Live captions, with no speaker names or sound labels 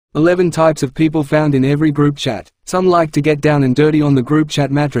11 types of people found in every group chat. Some like to get down and dirty on the group chat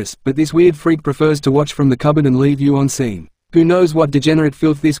mattress, but this weird freak prefers to watch from the cupboard and leave you on scene. Who knows what degenerate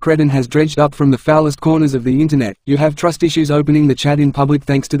filth this cretin has dredged up from the foulest corners of the internet. You have trust issues opening the chat in public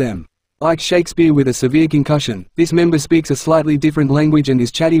thanks to them. Like Shakespeare with a severe concussion, this member speaks a slightly different language and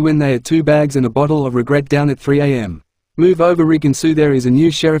is chatty when they are 2 bags and a bottle of regret down at 3 a.m. Move over Rick and Sue. There is a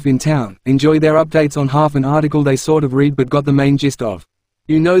new sheriff in town. Enjoy their updates on half an article they sort of read but got the main gist of.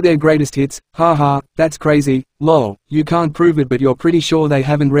 You know their greatest hits, haha, that's crazy, lol, you can't prove it but you're pretty sure they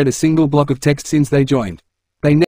haven't read a single block of text since they joined.